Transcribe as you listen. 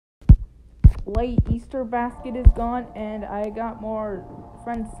display Easter basket is gone, and I got more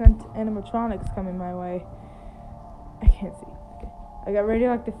friend sent animatronics coming my way. I can't see. Okay. I got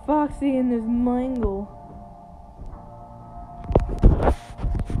Radioactive Foxy and there's Mangle.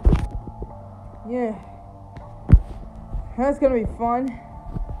 Yeah. That's gonna be fun.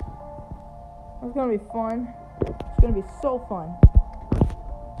 That's gonna be fun. It's gonna be so fun.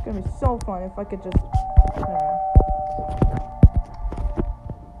 It's gonna be so fun if I could just...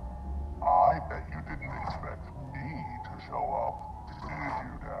 I bet you didn't expect me to show up, did you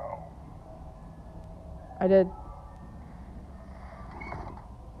now? I did.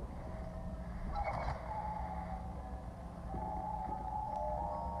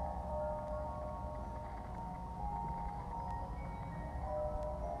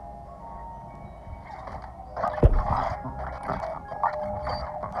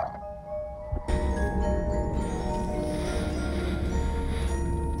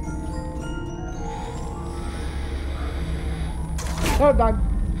 Oh, dog.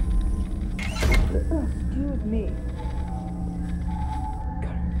 Excuse me.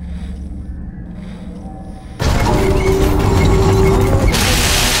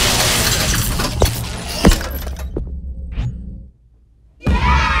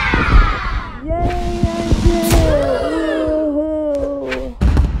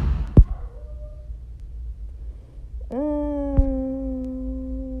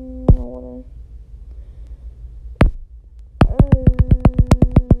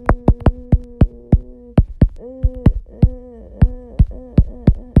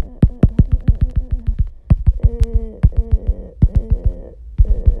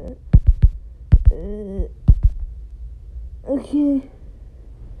 Okay.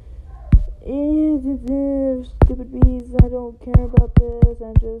 Stupid bees, I don't care about this.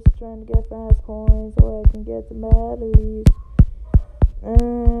 I'm just trying to get fast coins so I can get some batteries.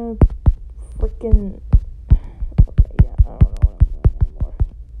 Freaking. Okay, yeah, I don't know what I'm doing anymore.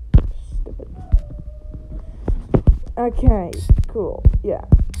 Stupid. Okay, cool. Yeah,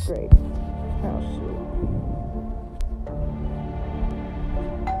 great. Oh, shoot.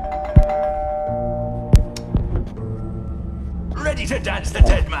 Ready to dance the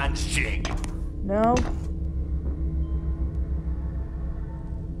dead man's jig? No?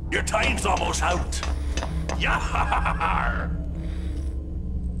 Your time's almost out. Yar!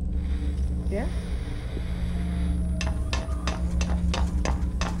 Yeah?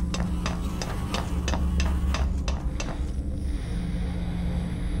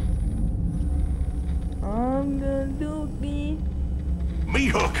 I'm gonna do me. Me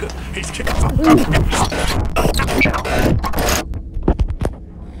hook is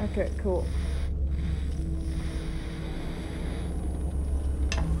Okay, cool.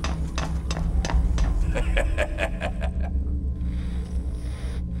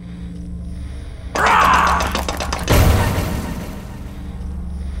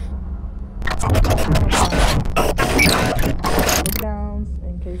 Downs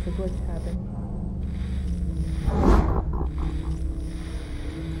in case a glitch happens.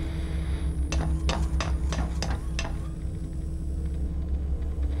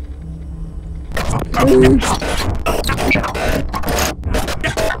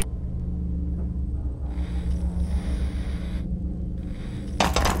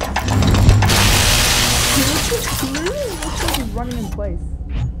 He's running in place.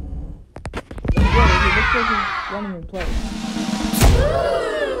 Yeah, he looks like he's running in place.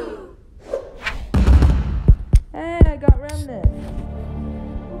 Hey, I got remnant.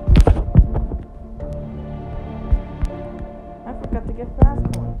 I forgot to get fast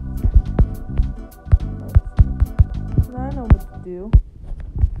coins. I know what to do.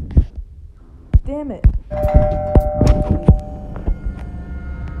 Damn it.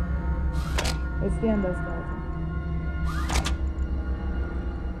 It's the endo skeleton.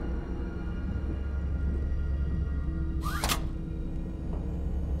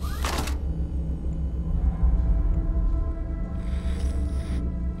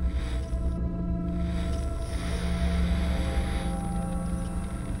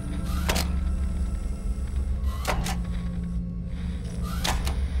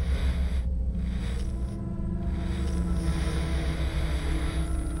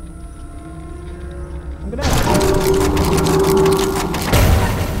 I'm gonna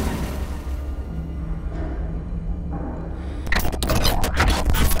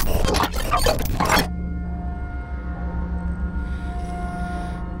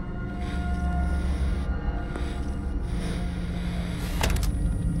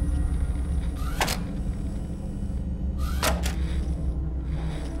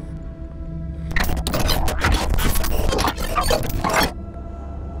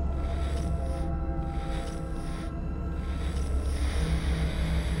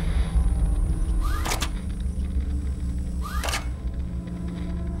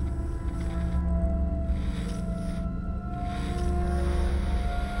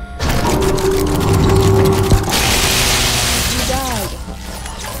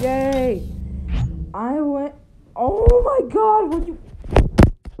Oh my god, would you...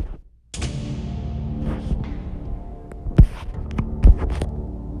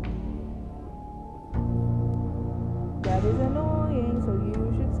 That is annoying, so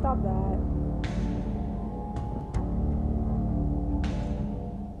you should stop that.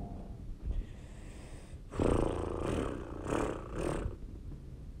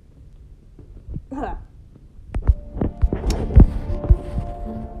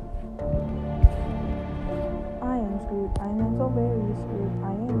 I am screwed. I am so very screwed.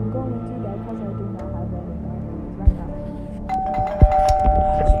 I am going to die because I do not have any diamonds right now.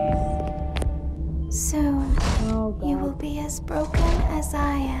 Jeez. Soon, Oh you will god. be as broken as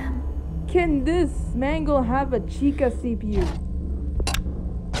I am. Can this Mangle have a Chica CPU?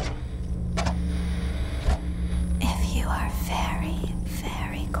 If you are very,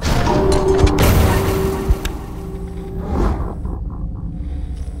 very cold.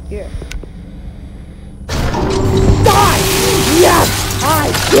 Here. Die! Yes!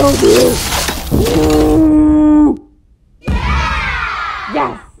 I killed you! Woo!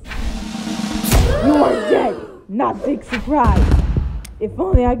 Yes! You are dead! Not big surprise! If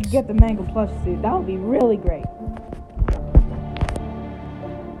only I could get the Mangle plush suit, that would be really great.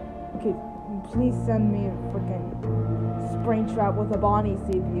 Okay, please send me a freaking Springtrap with a Bonnie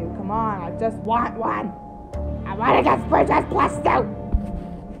CPU. Come on, I just want one! I want to get Springtrap plus suit!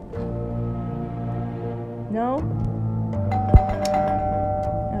 No?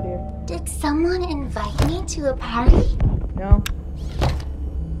 Oh dear. Did someone invite me to a party? No?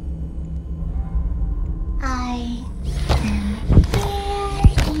 I can hear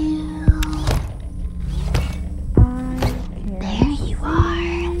you. I can't. There you are.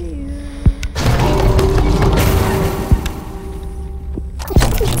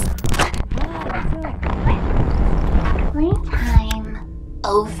 Playtime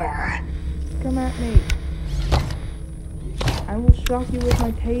over. Come at me. I will shock you with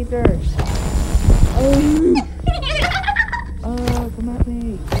my taser. Come at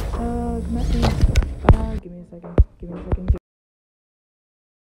me. Come at me. Give me a second. Give me a second.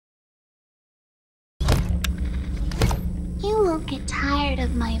 You won't get tired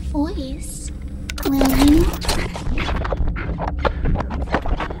of my voice, will you?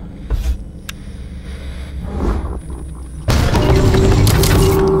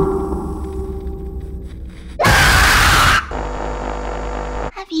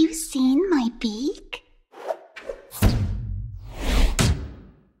 Have you seen my beak?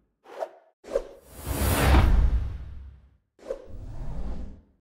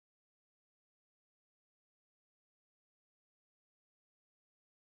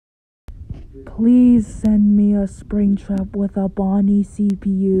 Please send me a Springtrap with a Bonnie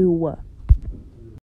CPU.